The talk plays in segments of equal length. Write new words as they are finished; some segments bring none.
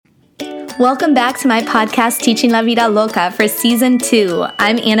Welcome back to my podcast, Teaching La Vida Loca, for Season 2.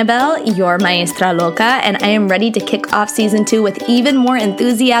 I'm Annabelle, your Maestra Loca, and I am ready to kick off Season 2 with even more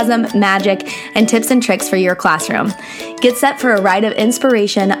enthusiasm, magic, and tips and tricks for your classroom. Get set for a ride of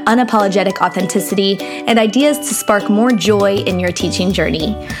inspiration, unapologetic authenticity, and ideas to spark more joy in your teaching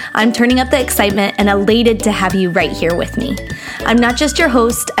journey. I'm turning up the excitement and elated to have you right here with me. I'm not just your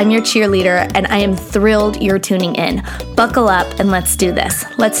host, I'm your cheerleader, and I am thrilled you're tuning in. Buckle up and let's do this.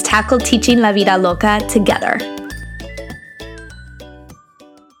 Let's tackle Teaching La Vida Loca together.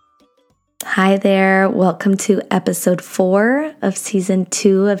 Hi there, welcome to episode 4 of season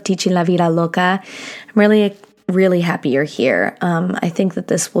 2 of Teaching La Vida Loca. I'm really happy you're here. I think that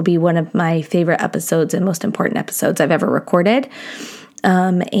this will be one of my favorite episodes and most important episodes I've ever recorded.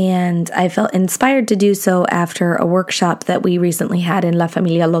 And I felt inspired to do so after a workshop that we recently had in La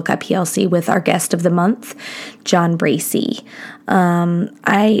Familia Loca PLC with our guest of the month, John Bracey.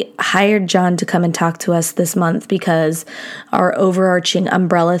 I hired John to come and talk to us this month because our overarching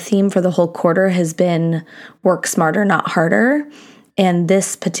umbrella theme for the whole quarter has been work smarter, not harder. And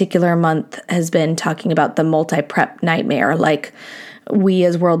this particular month has been talking about the multi-prep nightmare. Like, we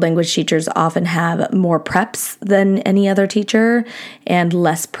as world language teachers often have more preps than any other teacher and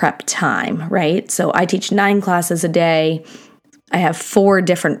less prep time, right? So I teach 9 classes a day. I have 4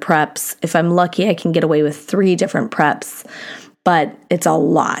 different preps. If I'm lucky, I can get away with 3 different preps, but it's a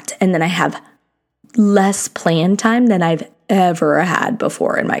lot. And then I have less plan time than I've ever had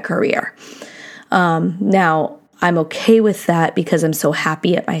before in my career. Now, I'm okay with that because I'm so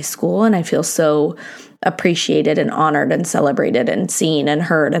happy at my school and I feel so appreciated and honored and celebrated and seen and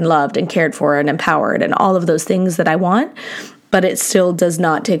heard and loved and cared for and empowered and all of those things that I want. But it still does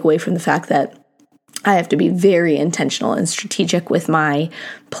not take away from the fact that I have to be very intentional and strategic with my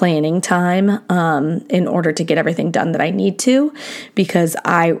planning time in order to get everything done that I need to, because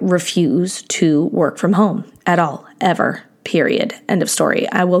I refuse to work from home at all, ever. Period. End of story.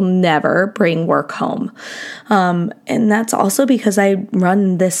 I will never bring work home. And that's also because I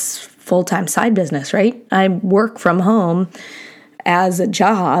run this full-time side business, right? I work from home as a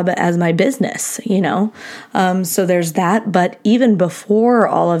job, as my business, so there's that. But even before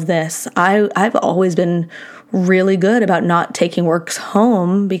all of this, I've always been really good about not taking work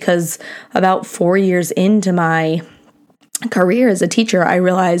home, because about 4 years into my career as a teacher, I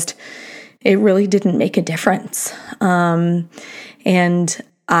realized it really didn't make a difference. And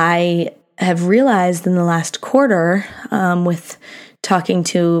I have realized in the last quarter, with talking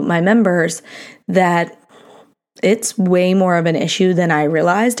to my members, that it's way more of an issue than I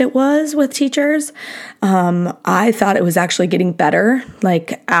realized it was with teachers. I thought it was actually getting better,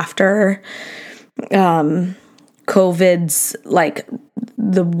 like after COVID's, like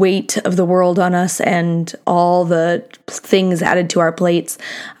the weight of the world on us and all the things added to our plates.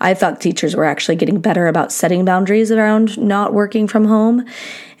 I thought teachers were actually getting better about setting boundaries around not working from home.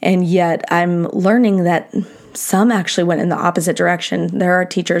 And yet I'm learning that some actually went in the opposite direction. There are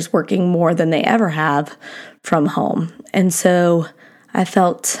teachers working more than they ever have from home. And so I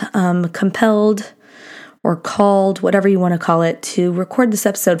felt compelled or called, whatever you want to call it, to record this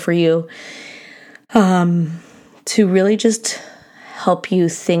episode for you, to really just help you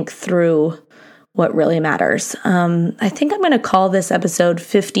think through what really matters. I think I'm going to call this episode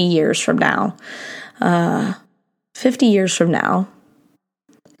 50 years from now. 50 years from now,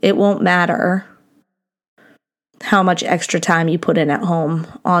 it won't matter how much extra time you put in at home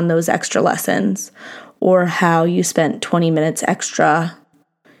on those extra lessons, or how you spent 20 minutes extra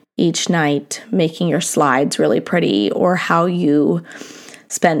each night making your slides really pretty, or how you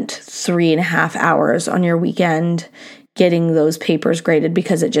spent 3.5 hours on your weekend getting those papers graded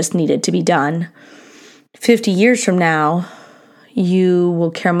because it just needed to be done. 50 years from now, you will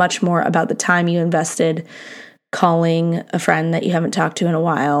care much more about the time you invested calling a friend that you haven't talked to in a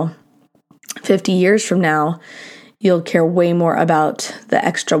while. 50 years from now, you'll care way more about the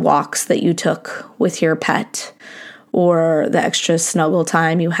extra walks that you took with your pet, or the extra snuggle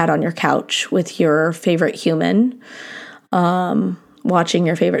time you had on your couch with your favorite human, watching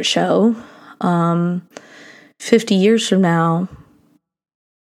your favorite show. 50 years from now,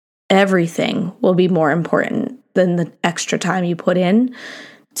 everything will be more important than the extra time you put in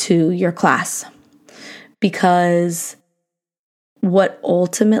to your class. Because what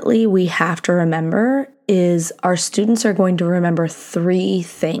ultimately we have to remember is our students are going to remember 3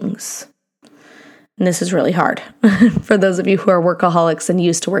 things. And this is really hard for those of you who are workaholics and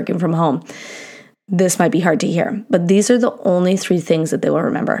used to working from home. This might be hard to hear, but these are the only 3 things that they will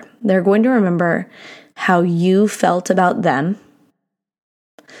remember. They're going to remember how you felt about them.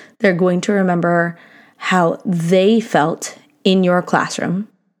 They're going to remember how they felt in your classroom.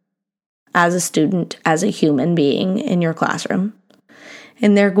 as a student, as a human being in your classroom.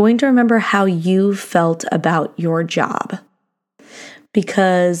 And they're going to remember how you felt about your job.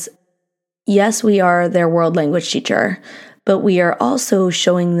 Because yes, we are their world language teacher, but we are also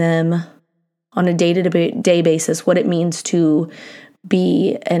showing them on a day-to-day basis what it means to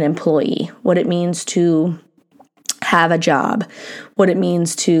be an employee, what it means to have a job, what it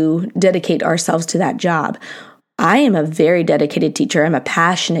means to dedicate ourselves to that job. I am a very dedicated teacher. I'm a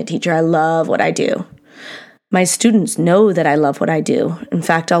passionate teacher. I love what I do. My students know that I love what I do. In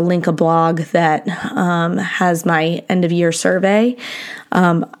fact, I'll link a blog that has my end of year survey.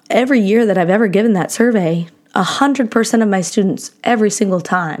 Every year that I've ever given that survey, 100% of my students, every single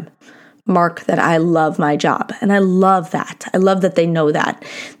time, mark that I love my job. And I love that. I love that they know that.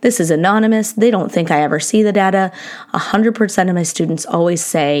 This is anonymous. They don't think I ever see the data. 100% of my students always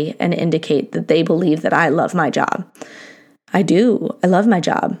say and indicate that they believe that I love my job. I do. I love my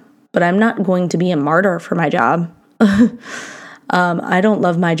job. But I'm not going to be a martyr for my job. I don't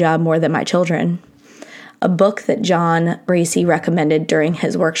love my job more than my children. A book that John Bracey recommended during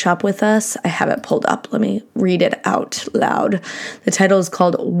his workshop with us, I have it pulled up. Let me read it out loud. The title is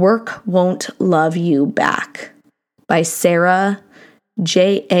called Work Won't Love You Back by Sarah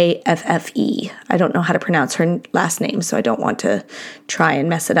Jaffe. I don't know how to pronounce her last name, so I don't want to try and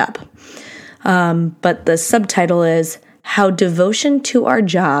mess it up. But the subtitle is How Devotion to Our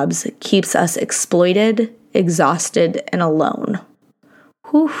Jobs Keeps Us Exploited, Exhausted, and Alone.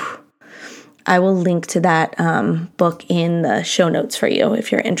 Whew. I will link to that book in the show notes for you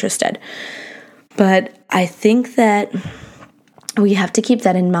if you're interested. But I think that we have to keep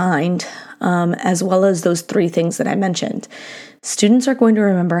that in mind, as well as those three things that I mentioned. Students are going to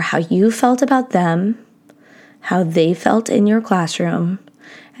remember how you felt about them, how they felt in your classroom,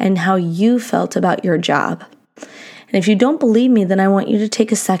 and how you felt about your job. And if you don't believe me, then I want you to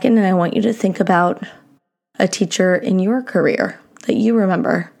take a second and I want you to think about a teacher in your career that you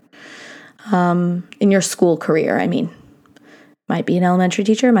remember. In your school career, I mean. Might be an elementary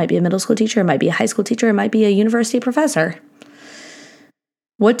teacher, it might be a middle school teacher, it might be a high school teacher, it might be a university professor.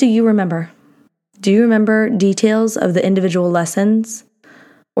 What do you remember? Do you remember details of the individual lessons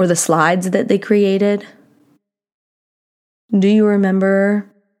or the slides that they created? Do you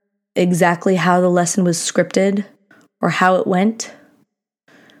remember exactly how the lesson was scripted or how it went?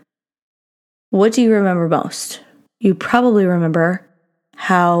 What do you remember most? You probably remember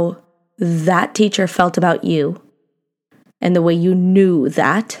how that teacher felt about you and the way you knew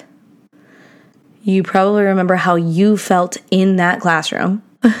that. You probably remember how you felt in that classroom.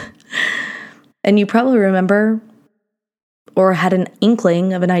 And you probably remember or had an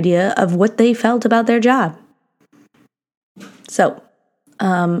inkling of an idea of what they felt about their job. So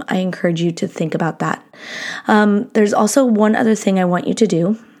I encourage you to think about that. There's also one other thing I want you to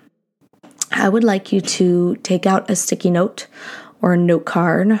do. I would like you to take out a sticky note or a note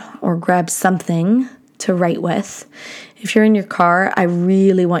card or grab something to write with. If you're in your car, I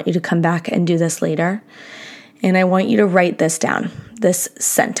really want you to come back and do this later. And I want you to write this down, this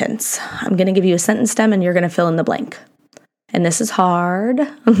sentence. I'm going to give you a sentence stem and you're going to fill in the blank. And this is hard,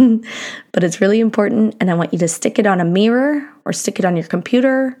 but it's really important. And I want you to stick it on a mirror or stick it on your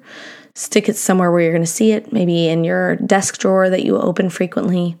computer. Stick it somewhere where you're going to see it, maybe in your desk drawer that you open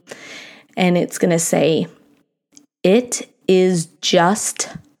frequently. And it's going to say, it is just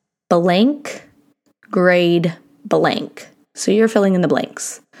blank, grade blank. So you're filling in the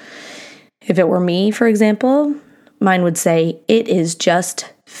blanks. If it were me, for example, mine would say, it is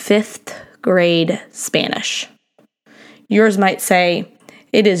just 5th grade Spanish. Yours might say,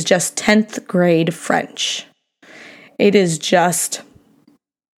 it is just 10th grade French. It is just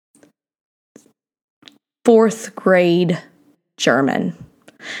 4th grade German.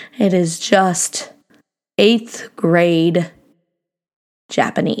 It is just 8th grade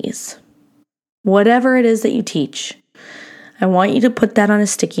Japanese. Whatever it is that you teach, I want you to put that on a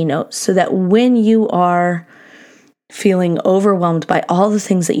sticky note so that when you are feeling overwhelmed by all the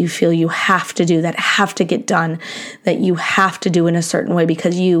things that you feel you have to do, that have to get done, that you have to do in a certain way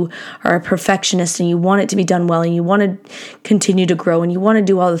because you are a perfectionist and you want it to be done well and you want to continue to grow and you want to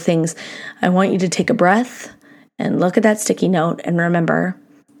do all the things, I want you to take a breath and look at that sticky note and remember,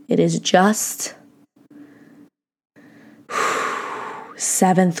 it is just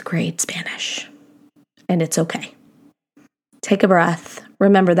 7th grade Spanish. And it's okay. Take a breath.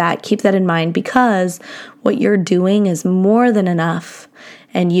 Remember that. Keep that in mind because what you're doing is more than enough.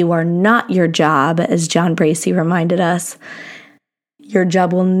 And you are not your job, as John Bracey reminded us. Your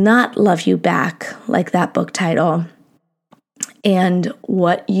job will not love you back, like that book title. And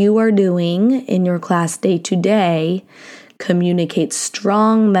what you are doing in your class day to day communicate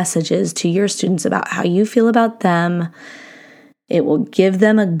strong messages to your students about how you feel about them. It will give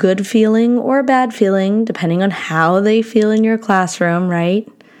them a good feeling or a bad feeling, depending on how they feel in your classroom, right?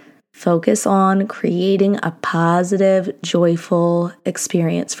 Focus on creating a positive, joyful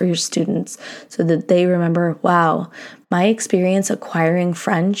experience for your students so that they remember, wow, my experience acquiring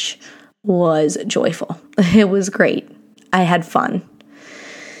French was joyful. It was great. I had fun.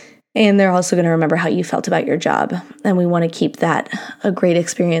 And they're also going to remember how you felt about your job. And we want to keep that a great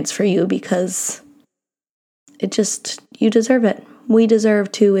experience for you because you deserve it. We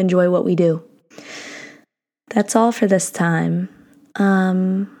deserve to enjoy what we do. That's all for this time.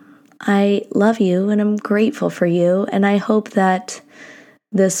 I love you and I'm grateful for you. And I hope that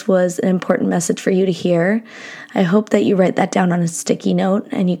this was an important message for you to hear. I hope that you write that down on a sticky note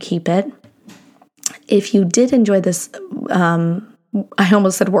and you keep it. If you did enjoy this, I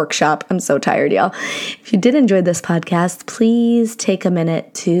almost said workshop. I'm so tired, y'all. If you did enjoy this podcast, please take a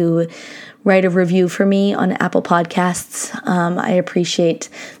minute to write a review for me on Apple Podcasts. I appreciate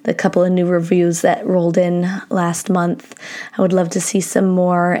the couple of new reviews that rolled in last month. I would love to see some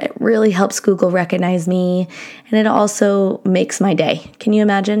more. It really helps Google recognize me, and it also makes my day. Can you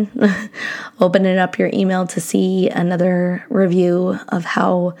imagine? Opening up your email to see another review of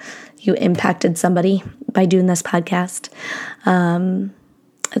how you impacted somebody by doing this podcast.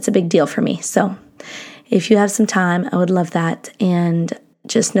 It's a big deal for me. So if you have some time, I would love that. And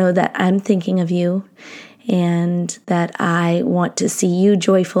just know that I'm thinking of you and that I want to see you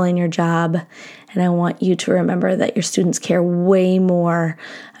joyful in your job. And I want you to remember that your students care way more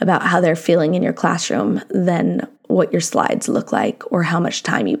about how they're feeling in your classroom than what your slides look like or how much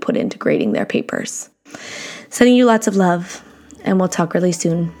time you put into grading their papers. Sending you lots of love, and we'll talk really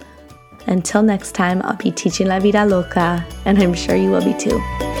soon. Until next time, I'll be teaching La Vida Loca, and I'm sure you will be too.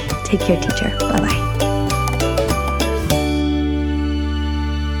 Take care, teacher. Bye-bye.